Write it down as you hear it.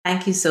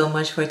Thank you so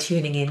much for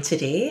tuning in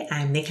today.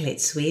 I'm Nicolette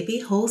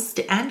Swaby, host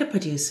and a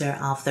producer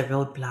of the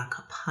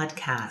Roadblock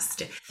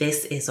podcast.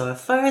 This is our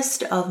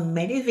first of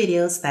many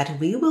videos that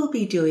we will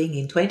be doing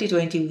in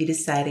 2020. We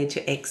decided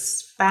to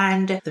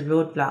expand the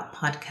Roadblock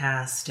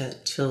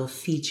podcast to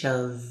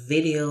feature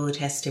video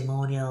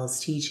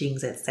testimonials,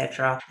 teachings,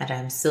 etc. And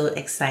I'm so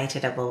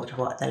excited about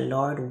what the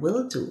Lord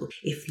will do.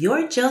 If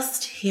you're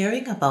just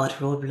hearing about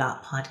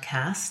Roadblock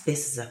podcast,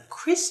 this is a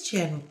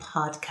Christian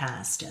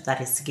podcast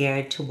that is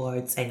geared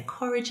towards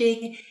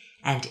encouraging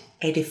and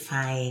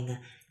edifying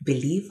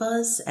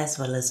believers as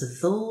well as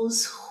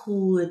those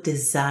who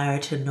desire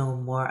to know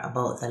more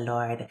about the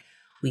Lord.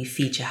 We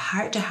feature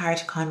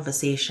heart-to-heart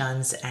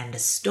conversations and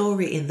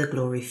Story in the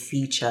Glory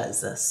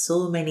features.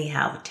 So many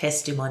have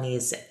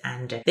testimonies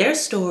and their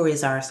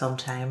stories are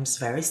sometimes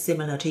very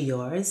similar to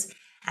yours.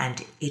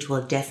 And it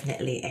will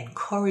definitely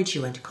encourage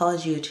you and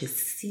cause you to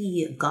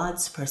see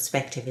God's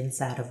perspective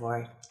inside of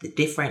the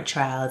different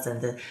trials and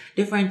the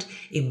different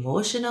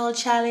emotional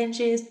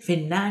challenges,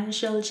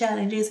 financial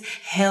challenges,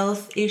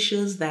 health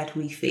issues that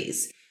we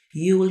face.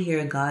 You will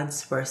hear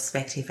God's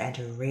perspective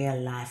and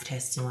real life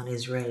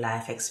testimonies, real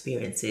life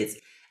experiences,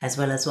 as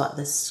well as what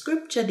the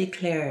scripture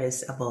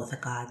declares about the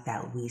God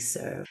that we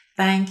serve.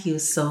 Thank you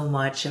so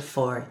much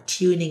for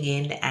tuning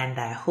in, and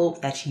I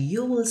hope that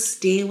you will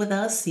stay with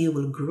us, you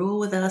will grow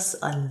with us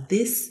on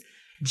this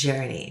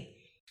journey.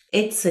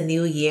 It's a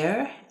new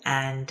year,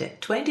 and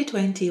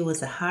 2020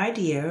 was a hard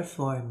year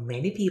for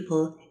many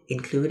people,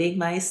 including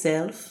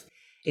myself.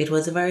 It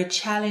was a very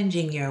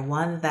challenging year,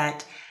 one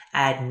that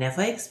I'd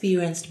never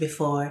experienced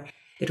before.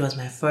 It was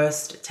my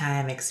first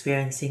time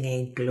experiencing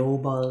a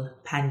global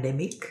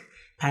pandemic.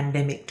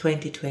 Pandemic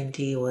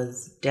 2020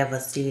 was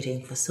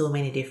devastating for so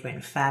many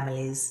different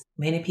families.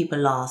 Many people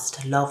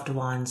lost loved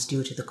ones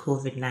due to the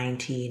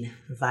COVID-19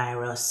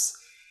 virus.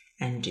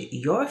 And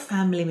your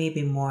family may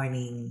be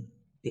mourning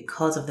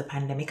because of the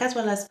pandemic as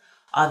well as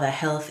other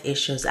health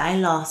issues. I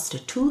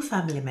lost 2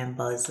 family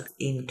members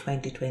in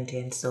 2020,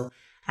 and so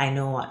I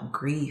know what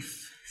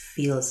grief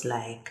feels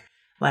like.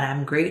 But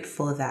I'm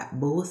grateful that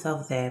both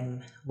of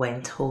them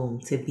went home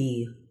to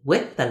be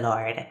with the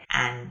Lord,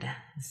 and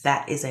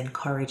that is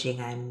encouraging.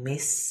 I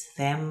miss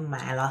them.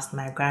 I lost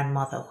my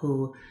grandmother,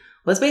 who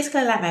was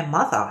basically like my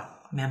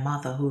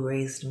mother who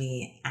raised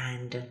me.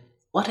 And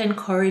what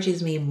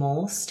encourages me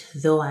most,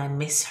 though I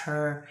miss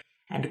her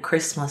and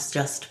Christmas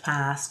just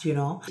passed,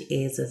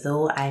 is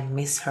though I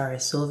miss her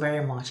so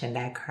very much and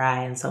I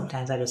cry and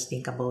sometimes I just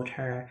think about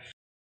her,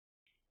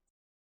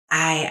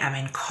 I am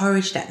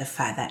encouraged at the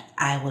fact that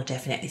I will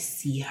definitely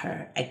see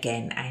her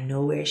again. I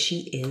know where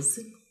she is.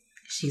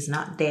 She's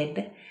not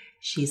dead.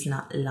 She's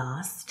not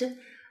lost.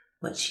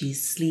 But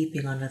she's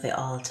sleeping under the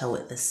altar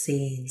with the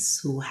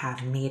saints who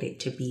have made it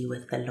to be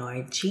with the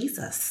Lord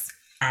Jesus.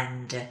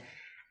 And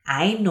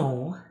I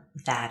know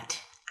that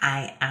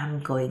I am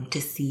going to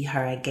see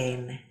her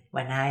again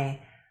when I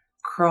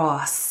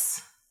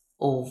cross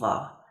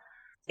over.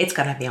 It's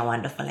going to be a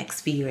wonderful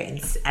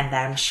experience. And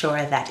I'm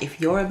sure that if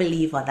you're a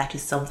believer, that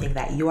is something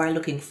that you are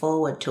looking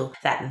forward to,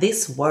 that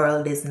this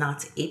world is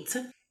not it.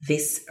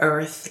 This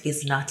earth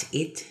is not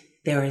it.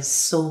 There is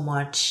so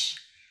much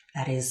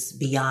that is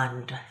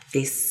beyond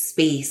this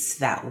space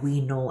that we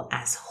know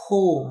as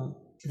home.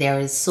 There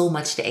is so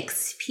much to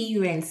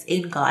experience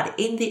in God,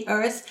 in the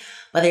earth,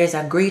 but there's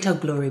a greater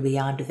glory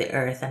beyond the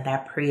earth. And I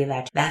pray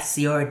that that's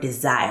your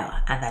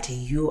desire and that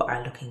you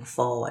are looking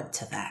forward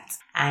to that.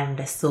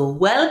 And so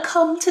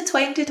welcome to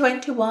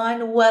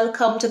 2021.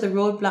 Welcome to the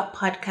Roadblock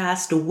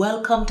podcast.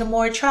 Welcome to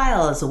more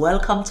trials.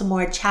 Welcome to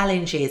more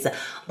challenges,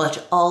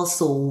 but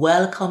also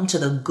welcome to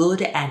the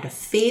good and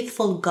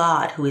faithful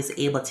God who is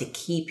able to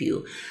keep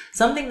you.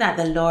 Something that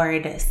the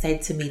Lord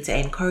said to me to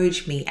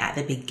encourage me at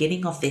the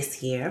beginning of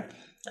this year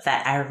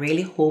that I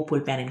really hope will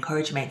be an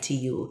encouragement to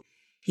you.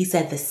 He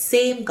said the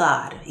same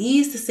God, He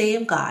is the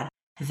same God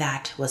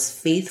that was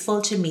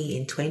faithful to me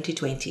in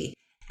 2020,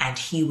 and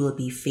He will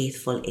be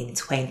faithful in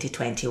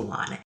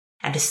 2021.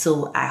 And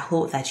so I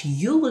hope that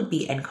you will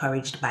be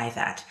encouraged by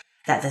that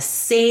the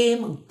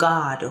same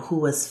God who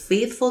was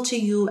faithful to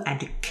you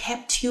and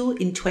kept you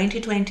in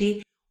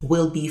 2020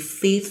 will be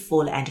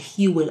faithful, and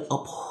He will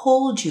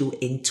uphold you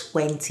in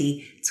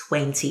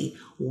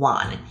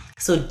 2021.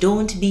 So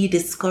don't be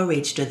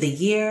discouraged. The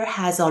year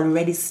has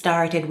already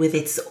started with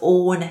its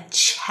own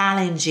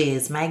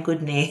challenges. My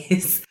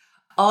goodness.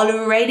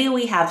 Already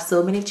we have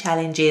so many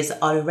challenges.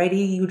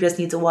 Already you just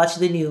need to watch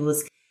the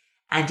news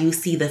and you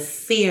see the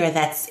fear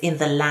that's in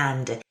the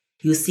land.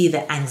 You see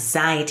the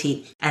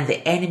anxiety, and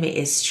the enemy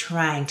is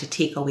trying to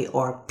take away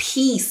our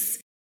peace.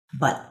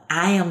 But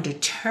I am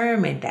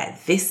determined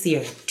that this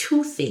year,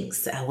 2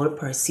 things: I will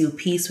pursue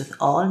peace with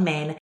all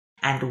men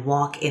and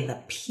walk in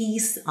the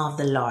peace of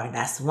the Lord.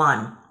 That's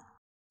 1.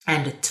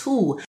 And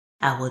 2,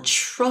 I will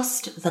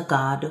trust the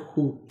God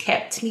who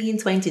kept me in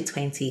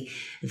 2020,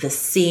 the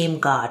same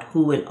God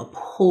who will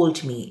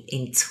uphold me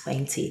in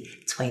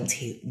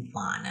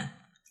 2021.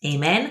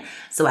 Amen.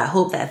 So I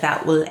hope that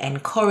that will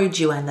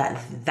encourage you and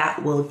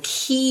that will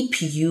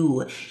keep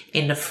you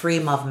in the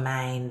frame of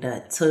mind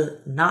to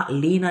not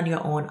lean on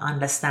your own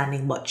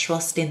understanding, but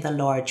trust in the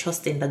Lord,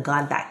 trust in the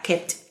God that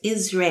kept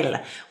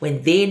Israel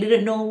when they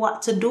didn't know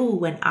what to do,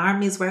 when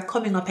armies were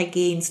coming up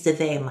against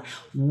them.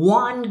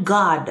 One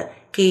God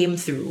came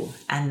through,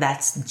 and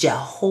that's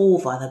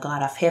Jehovah, the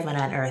God of heaven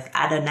and earth,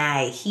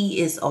 Adonai. He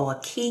is our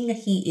King.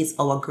 He is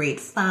our great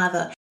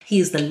Father. He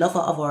is the lover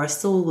of our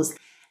souls.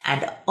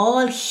 And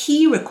all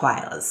he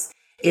requires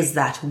is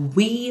that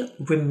we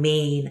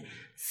remain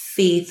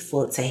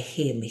faithful to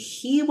him.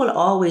 He will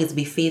always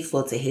be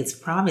faithful to his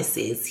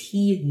promises.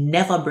 He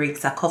never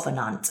breaks a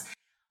covenant.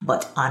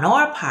 But on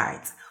our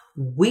part,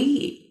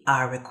 we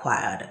are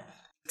required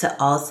to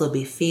also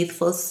be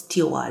faithful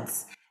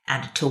stewards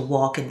and to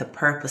walk in the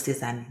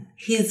purposes and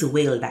his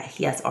will that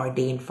he has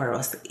ordained for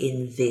us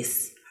in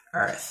this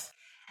earth.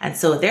 And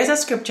so there's a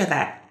scripture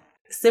that,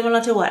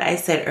 similar to what I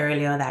said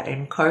earlier, that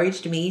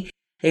encouraged me.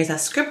 There's a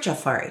scripture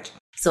for it.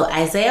 So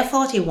Isaiah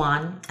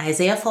 41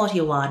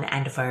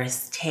 and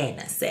verse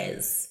 10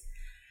 says,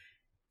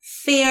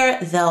 fear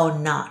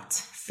not,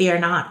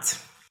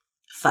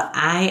 for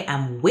I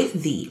am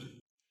with thee.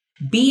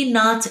 Be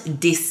not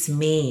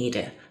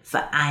dismayed,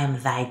 for I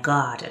am thy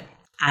God.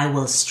 I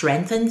will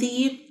strengthen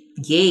thee,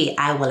 yea,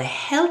 I will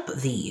help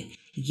thee.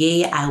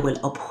 Yea, I will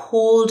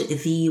uphold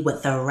thee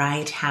with the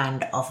right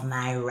hand of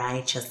my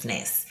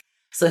righteousness.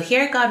 So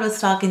here God was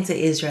talking to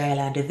Israel,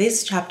 and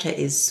this chapter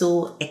is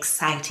so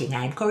exciting.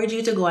 I encourage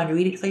you to go and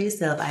read it for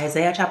yourself.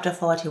 Isaiah chapter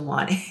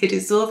 41. It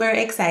is so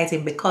very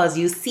exciting because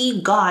you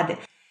see God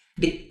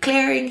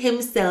declaring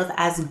himself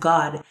as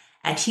God,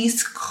 and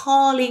he's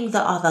calling the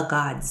other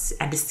gods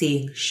and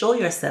saying, show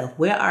yourself.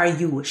 Where are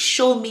you?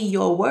 Show me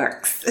your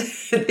works.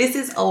 This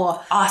is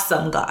our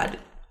awesome God.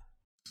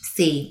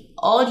 Saying,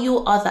 all you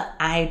other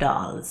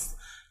idols,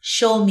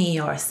 show me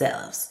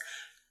yourselves.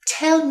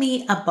 Tell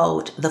me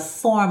about the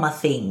former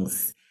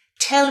things.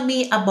 Tell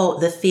me about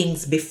the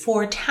things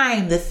before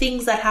time, the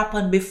things that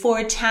happened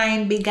before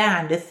time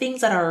began, the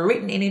things that are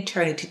written in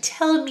eternity.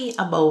 Tell me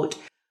about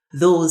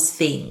those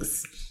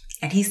things.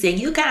 And he's saying,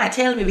 you can't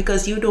tell me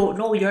because you don't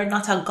know. You're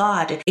not a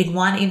God. In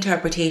one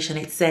interpretation,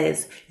 it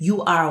says,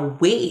 you are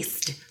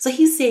waste. So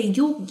he's saying,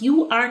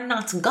 you are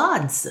not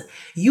gods.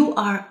 You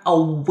are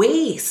a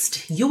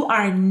waste. You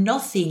are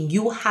nothing.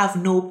 You have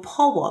no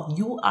power.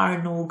 You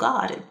are no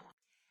God.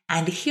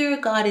 And here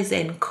God is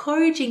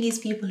encouraging his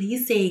people.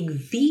 He's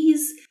saying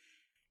these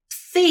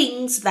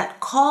things that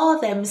call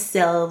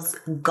themselves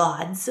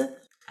gods,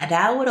 and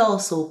I would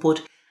also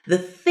put the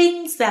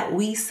things that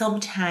we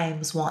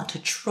sometimes want to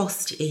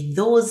trust in,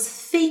 those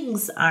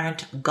things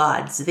aren't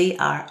gods. They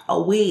are a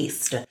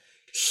waste.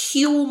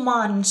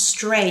 Human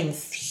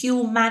strength,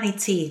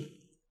 humanity,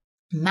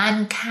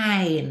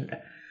 mankind,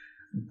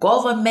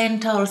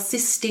 governmental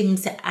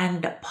systems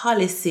and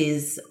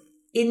policies,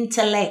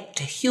 intellect,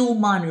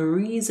 human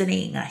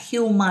reasoning,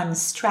 human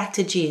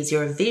strategies,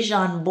 your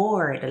vision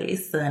board,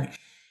 listen,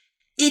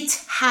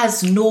 it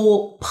has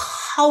no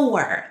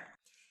power.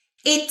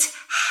 It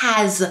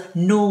has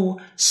no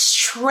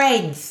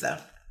strength.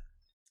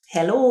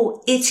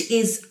 Hello, it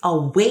is a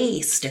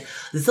waste.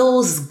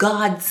 Those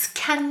gods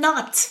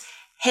cannot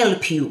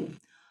help you.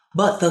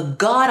 But the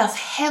God of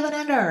heaven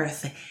and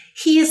earth,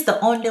 he is the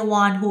only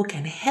one who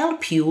can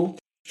help you.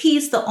 He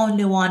is the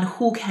only one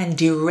who can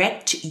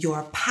direct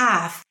your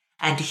path,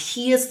 and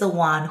he is the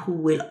one who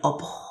will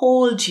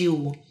uphold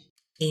you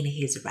in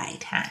his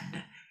right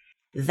hand.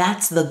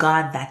 That's the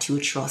God that you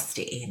trust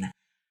in.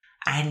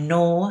 I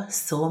know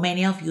so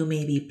many of you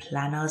may be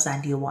planners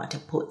and you want to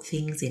put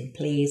things in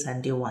place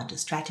and you want to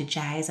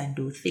strategize and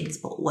do things,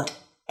 but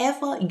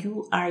whatever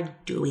you are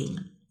doing,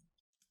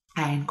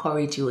 I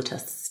encourage you to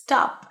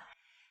stop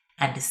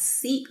and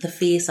seek the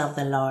face of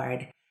the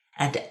Lord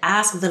and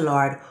ask the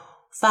Lord,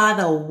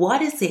 Father,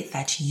 what is it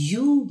that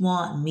you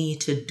want me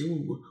to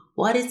do?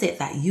 What is it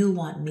that you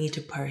want me to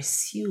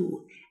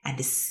pursue?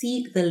 And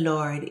seek the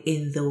Lord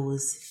in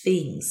those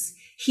things.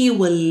 He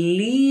will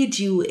lead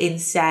you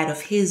inside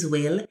of his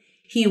will.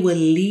 He will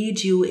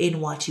lead you in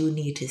what you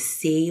need to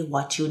say,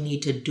 what you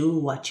need to do,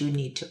 what you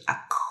need to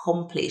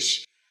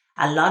accomplish.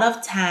 A lot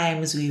of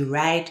times we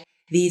write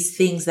these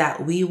things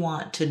that we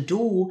want to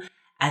do,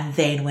 and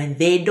then when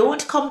they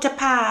don't come to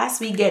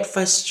pass, we get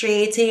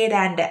frustrated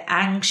and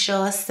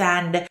anxious,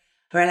 and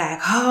we're like,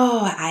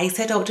 oh, I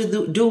set out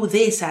to do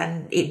this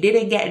and it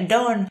didn't get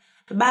done.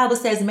 The Bible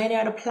says many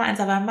are the plans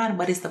of a man,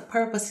 but it's the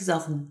purposes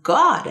of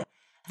God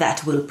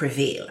that will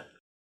prevail.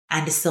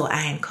 And so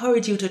I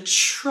encourage you to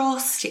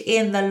trust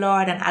in the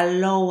Lord and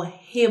allow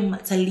him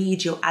to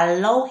lead you.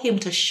 Allow him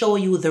to show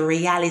you the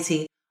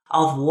reality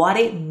of what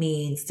it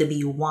means to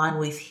be one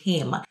with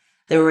him.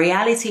 The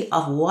reality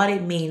of what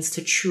it means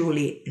to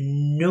truly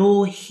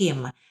know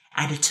him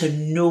and to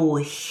know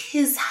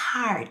his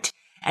heart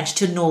and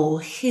to know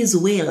his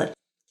will.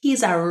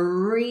 He's a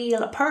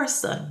real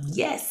person.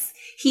 Yes,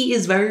 he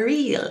is very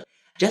real.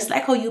 Just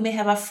like how you may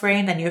have a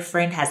friend and your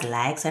friend has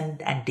likes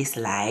and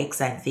dislikes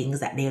and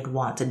things that they'd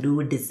want to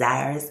do,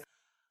 desires.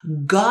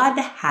 God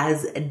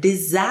has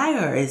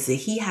desires.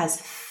 He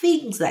has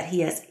things that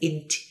he has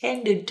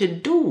intended to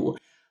do.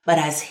 But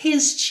as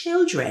his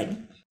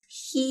children,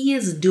 he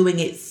is doing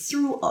it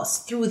through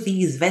us, through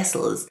these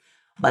vessels.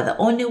 But the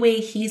only way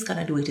he's going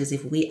to do it is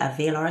if we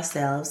avail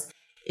ourselves,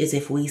 is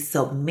if we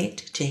submit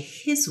to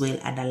his will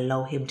and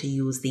allow him to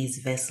use these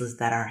vessels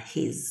that are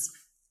his.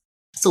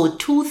 So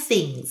two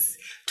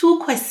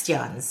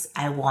questions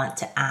I want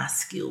to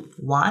ask you.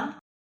 One,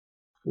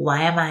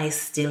 why am I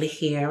still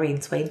here in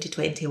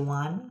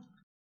 2021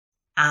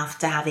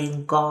 after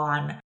having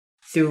gone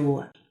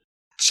through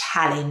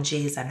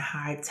challenges and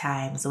hard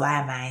times? Why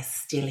am I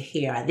still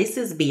here? This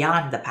is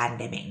beyond the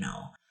pandemic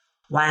now.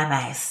 Why am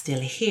I still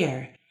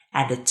here?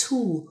 And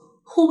two,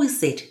 who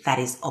is it that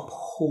is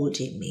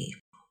upholding me?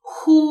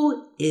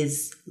 Who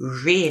is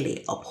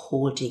really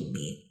upholding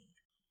me?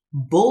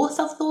 Both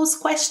of those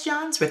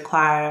questions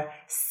require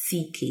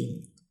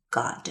seeking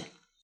God.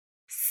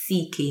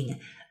 Seeking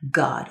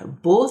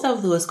God. Both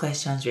of those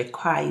questions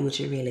require you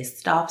to really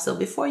stop. So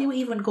before you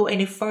even go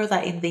any further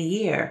in the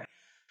year,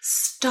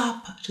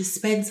 stop to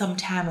spend some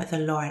time with the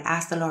Lord.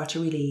 Ask the Lord to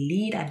really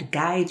lead and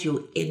guide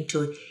you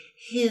into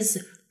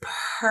his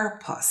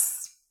purpose.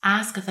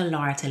 Ask the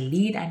Lord to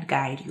lead and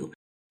guide you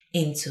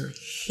into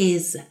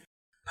his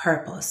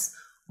purpose.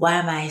 Why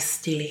am I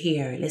still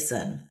here?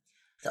 Listen,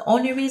 the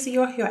only reason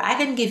you're here, I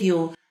can give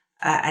you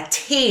a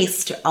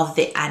taste of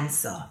the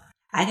answer.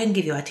 I can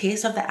give you a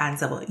taste of the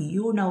answer, but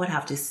you now would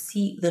have to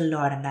seek the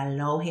Lord and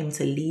allow him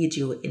to lead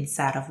you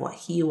inside of what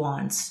he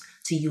wants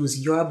to use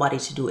your body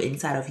to do,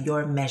 inside of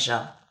your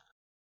measure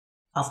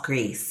of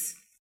grace.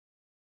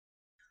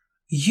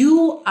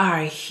 You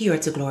are here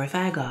to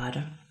glorify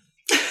God.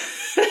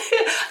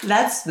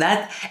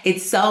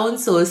 It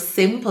sounds so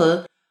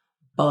simple,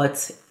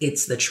 but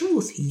it's the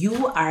truth.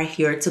 You are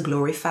here to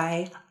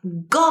glorify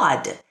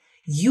God.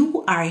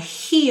 You are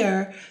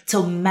here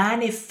to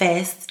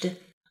manifest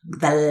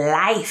the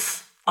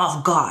life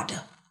of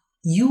God.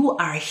 You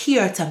are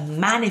here to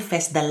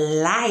manifest the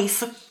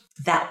life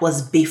that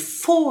was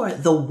before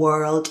the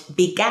world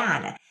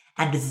began.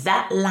 And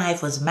that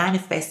life was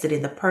manifested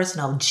in the person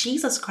of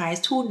Jesus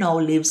Christ, who now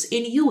lives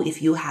in you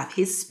if you have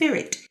his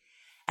spirit.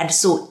 And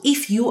so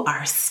if you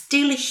are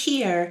still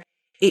here,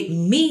 it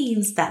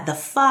means that the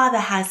Father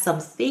has some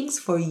things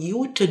for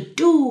you to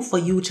do, for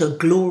you to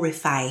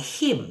glorify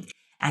him.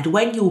 And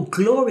when you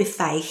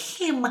glorify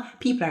him,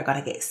 people are going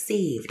to get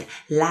saved.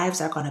 Lives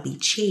are going to be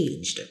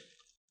changed.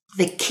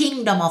 The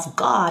kingdom of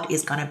God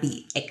is going to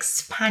be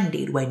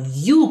expanded when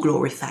you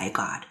glorify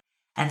God.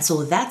 And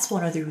so that's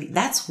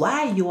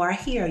why you are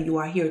here. You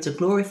are here to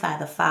glorify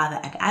the Father.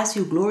 And as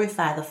you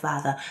glorify the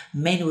Father,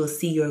 men will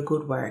see your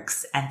good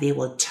works and they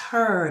will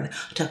turn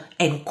to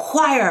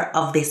inquire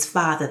of this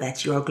Father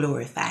that you are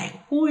glorifying.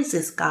 Who is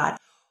this God?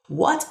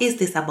 What is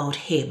this about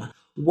him?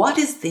 What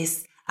is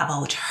this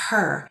about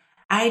her?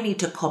 I need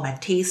to come and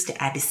taste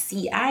and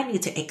see. I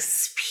need to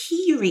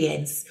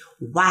experience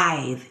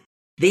why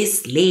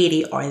this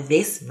lady or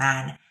this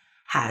man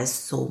has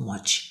so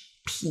much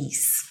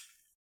peace.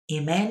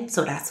 Amen.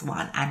 So that's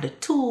one. And the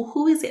two,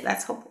 who is it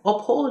that's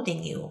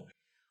upholding you?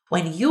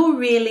 When you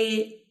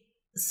really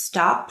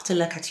stop to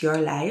look at your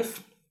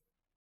life,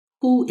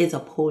 who is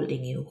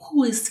upholding you?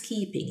 Who is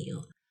keeping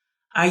you?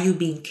 Are you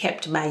being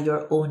kept by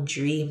your own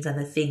dreams and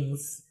the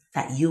things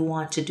that you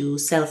want to do,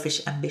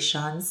 selfish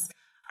ambitions?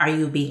 Are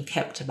you being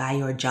kept by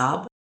your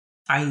job?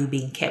 Are you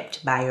being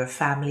kept by your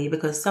family?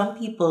 Because some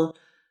people,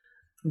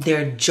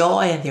 their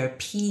joy and their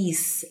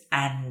peace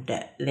and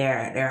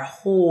their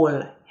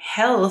whole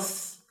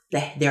health,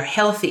 their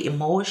healthy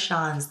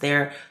emotions,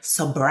 their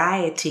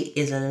sobriety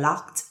is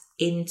locked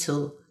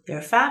into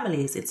their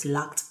families. It's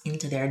locked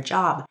into their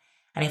job.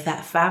 And if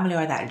that family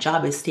or that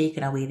job is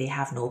taken away, they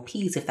have no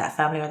peace. If that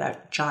family or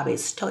that job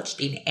is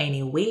touched in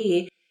any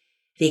way,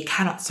 they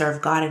cannot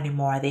serve God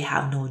anymore. They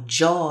have no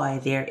joy.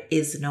 There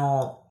is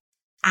no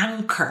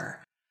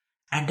anchor.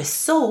 And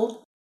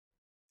so,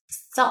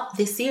 stop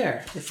this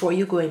year before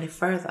you go any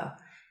further.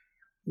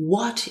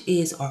 What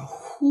is or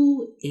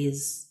who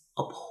is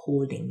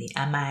upholding me?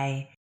 Am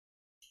I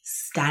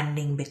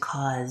standing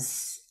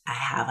because I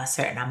have a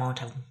certain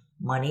amount of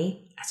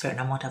money, a certain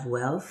amount of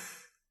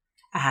wealth?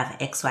 I have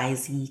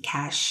XYZ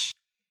cash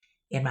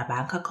in my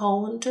bank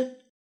account?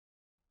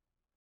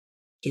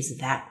 Is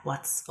that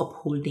what's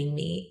upholding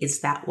me?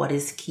 Is that what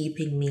is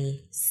keeping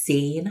me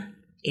sane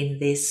in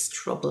this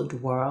troubled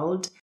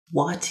world?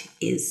 What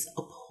is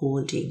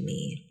upholding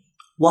me?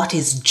 What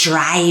is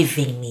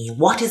driving me?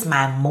 What is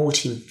my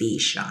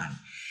motivation?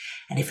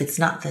 And if it's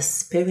not the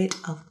Spirit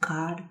of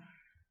God,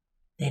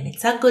 then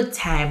it's a good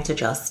time to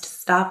just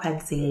stop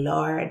and say,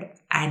 Lord,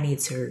 I need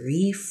to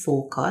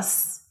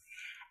refocus.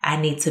 I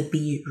need to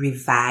be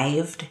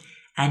revived.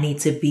 I need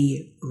to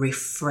be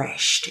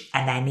refreshed,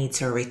 and I need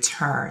to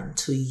return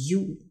to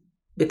you.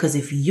 Because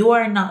if you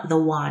are not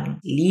the one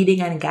leading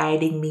and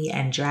guiding me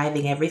and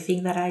driving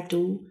everything that I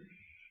do,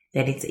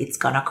 then it's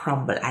gonna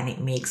crumble and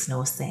it makes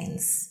no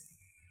sense.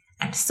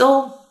 And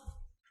so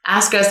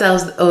ask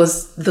yourselves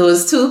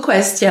those two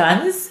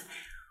questions.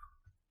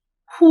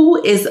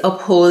 Who is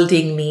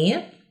upholding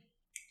me?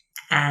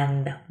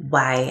 And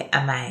why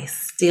am I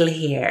still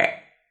here?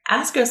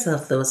 Ask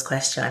yourself those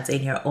questions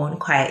in your own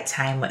quiet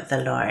time with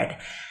the Lord,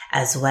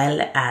 as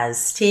well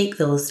as take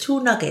those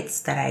 2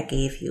 nuggets that I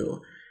gave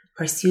you.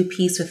 Pursue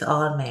peace with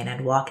all men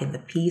and walk in the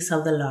peace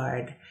of the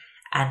Lord.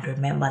 And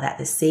remember that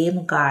the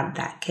same God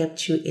that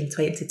kept you in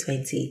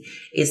 2020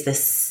 is the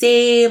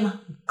same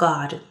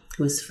God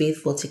who is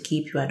faithful to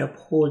keep you and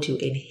uphold you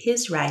in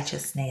his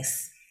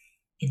righteousness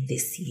in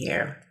this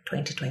year,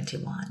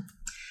 2021.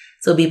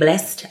 So be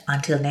blessed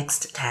until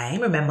next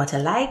time. Remember to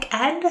like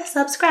and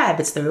subscribe.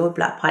 It's the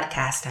Roadblock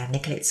Podcast. I'm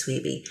Nicolette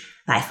Swaby.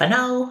 Bye for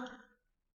now.